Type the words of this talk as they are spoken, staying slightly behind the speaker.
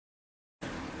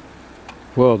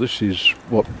Well, this is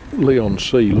what Leigh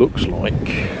looks like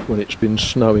when it's been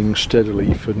snowing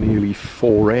steadily for nearly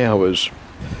 4 hours.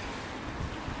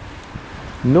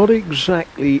 Not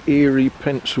exactly Erie,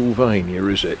 Pennsylvania,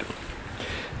 is it?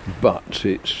 But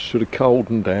it's sort of cold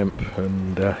and damp,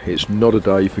 and it's not a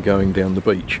day for going down the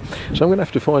beach. So I'm going to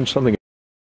have to find something.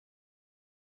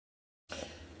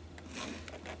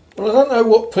 Well, I don't know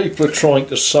what people are trying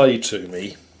to say to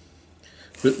me,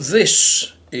 but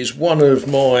this is one of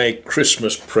my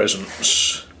Christmas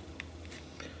presents.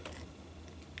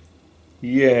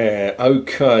 Yeah,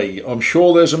 okay, I'm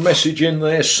sure there's a message in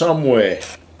there somewhere.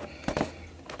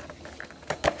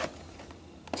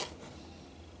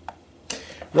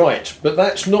 Right, but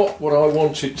that's not what I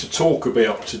wanted to talk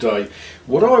about today.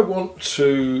 What I want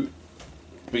to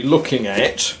be looking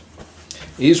at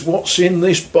is what's in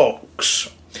this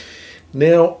box.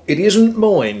 Now, it isn't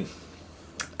mine.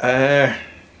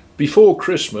 Before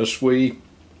Christmas we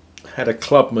had a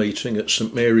club meeting at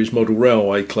St Mary's Model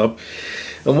Railway Club,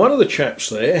 and one of the chaps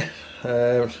there,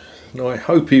 and I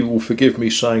hope he will forgive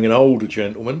me saying an older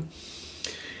gentleman,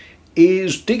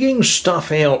 is digging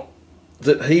stuff out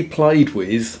that he played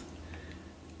with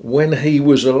when he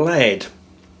was a lad,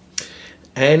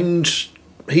 and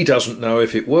he doesn't know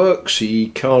if it works. He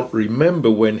can't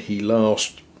remember when he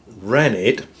last ran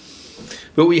it,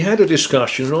 but we had a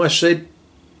discussion and I said,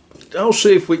 I'll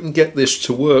see if we can get this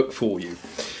to work for you.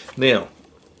 Now,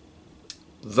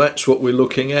 that's what we're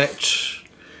looking at.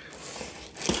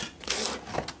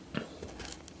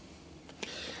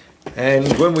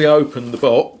 And when we open the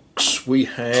box, we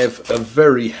have a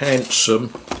very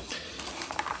handsome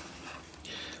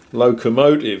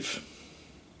locomotive.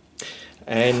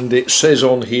 And it says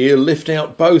on here, lift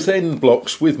out both end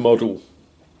blocks with model.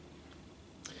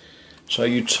 So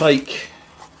you take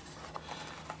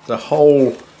the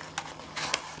whole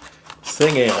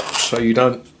thing out so you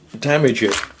don't damage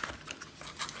it.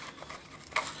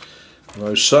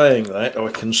 Though saying that, I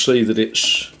can see that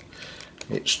it's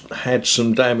had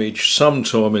some damage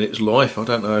sometime in its life. I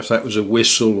don't know if that was a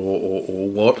whistle or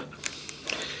what.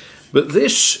 But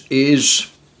this is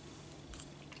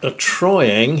a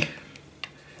Triang,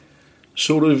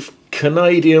 sort of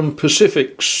Canadian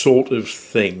Pacific sort of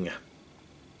thing.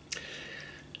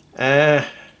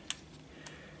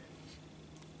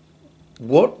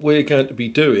 What we're going to be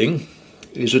doing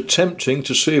is attempting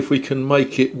to see if we can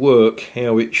make it work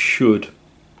how it should.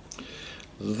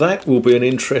 That will be an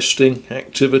interesting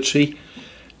activity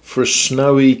for a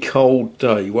snowy, cold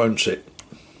day, won't it?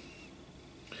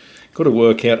 Got to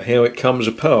work out how it comes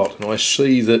apart, and I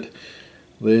see that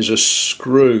there's a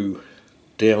screw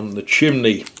down the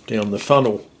chimney, down the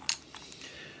funnel.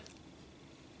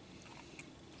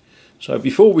 So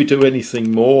before we do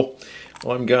anything more,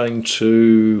 I'm going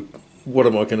to... What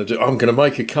am I going to do? I'm going to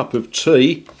make a cup of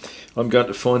tea. I'm going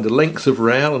to find a length of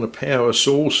rowel and a power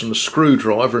source and a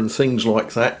screwdriver and things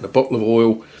like that, and a bottle of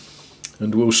oil,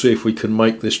 and we'll see if we can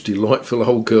make this delightful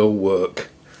old girl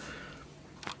work.